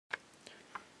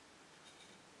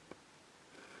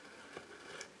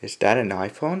Is that an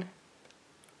iPhone?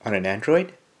 On an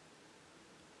Android?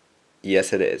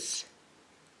 Yes, it is.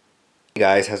 Hey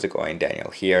guys, how's it going? Daniel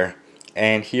here.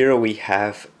 And here we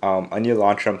have a new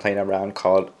launcher I'm playing around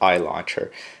called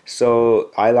iLauncher. So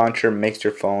iLauncher makes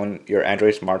your phone, your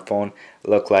Android smartphone,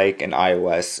 look like an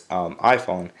iOS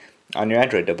iPhone on your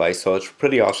Android device. So it's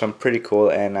pretty awesome, pretty cool,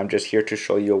 and I'm just here to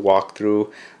show you a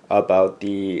walkthrough about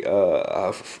the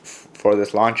for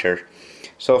this launcher.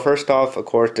 So first off, of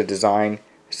course, the design,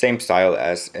 same style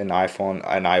as an iPhone,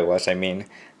 an iOS, I mean,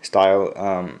 style.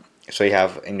 So you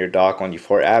have in your dock only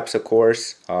 4 apps, of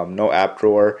course, no app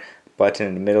drawer, button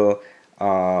in the middle.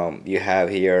 You have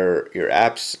here your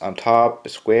apps on top,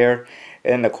 square,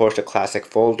 and of course the classic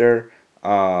folder.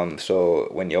 So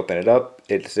when you open it up,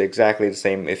 it's exactly the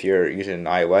same if you're using an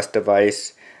iOS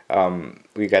device.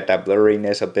 We got that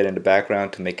blurriness a bit in the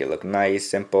background to make it look nice,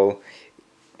 simple.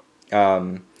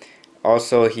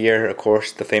 Also here, of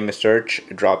course, the famous search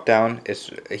drop down is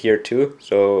here too.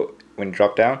 So when you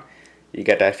drop down, you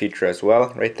get that feature as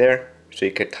well right there. So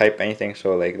you could type anything,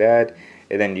 so like that,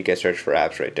 and then you can search for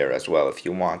apps right there as well if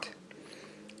you want.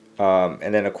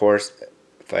 And then of course,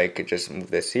 if I could just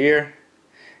move this here,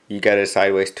 you get a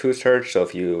sideways to search. So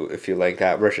if you like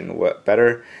that version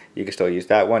better, you can still use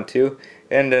that one too.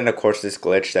 And then of course this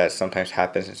glitch that sometimes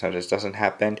happens and sometimes doesn't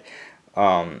happen.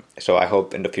 So I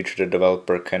hope in the future the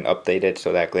developer can update it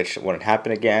so that glitch wouldn't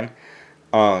happen again.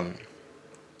 And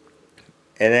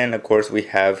then of course we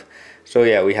have, so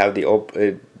yeah, we have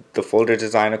the folder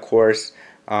design, of course,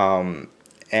 and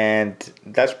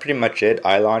that's pretty much it.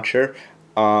 iLauncher.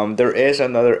 There is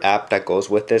another app that goes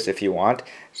with this if you want.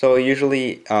 So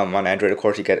usually on Android, of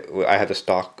course, you get, I have the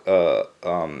stock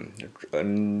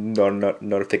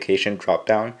notification drop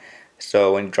down.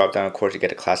 So when you drop down, of course, you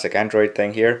get a classic Android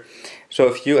thing here. So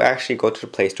if you actually go to the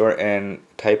Play Store and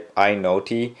type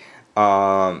iNoty,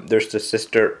 there's the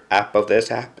sister app of this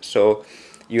app. So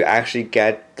you actually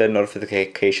get the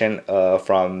notification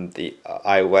from the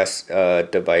iOS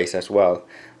device as well.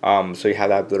 So you have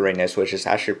that blurriness, which is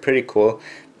actually pretty cool.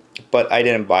 But I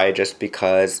didn't buy it just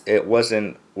because it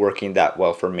wasn't working that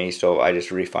well for me, so I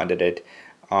just refunded it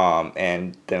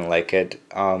and didn't like it.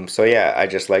 So yeah, I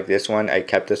just like this one. I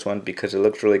kept this one because it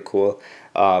looks really cool,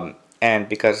 and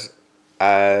because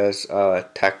as a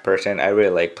tech person, I really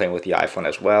like playing with the iPhone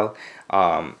as well.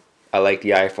 I like the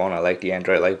iPhone, I like the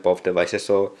Android, I like both devices.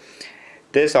 So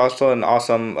this is also an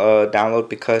awesome download,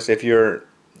 because if you're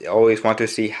always want to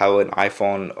see how an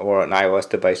iPhone or an iOS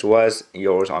device was,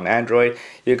 yours on Android,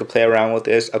 you can play around with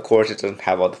this. Of course, it doesn't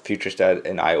have all the features that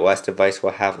an iOS device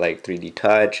will have, like 3D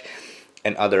touch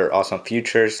and other awesome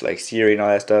features like Siri and all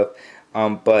that stuff.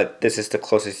 But this is the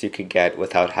closest you could get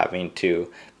without having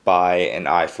to buy an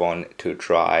iPhone to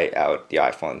try out the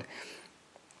iPhone.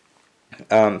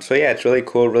 So yeah, it's really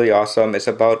cool, really awesome. It's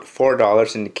about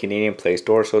 $4 in the Canadian Play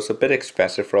Store, so it's a bit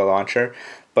expensive for a launcher,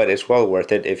 but it's well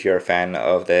worth it if you're a fan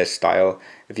of this style.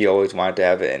 If you always wanted to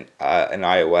have an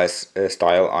iOS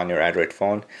style on your Android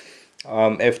phone,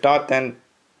 if not, then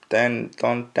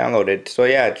don't download it. So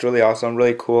yeah, it's really awesome,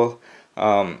 really cool.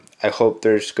 I hope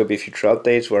there's could be future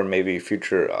updates, where maybe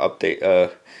future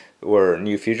update where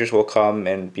new features will come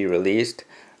and be released.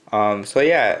 So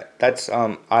yeah, that's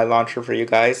iLauncher for you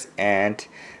guys, and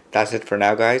that's it for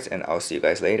now, guys, and I'll see you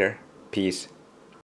guys later. Peace.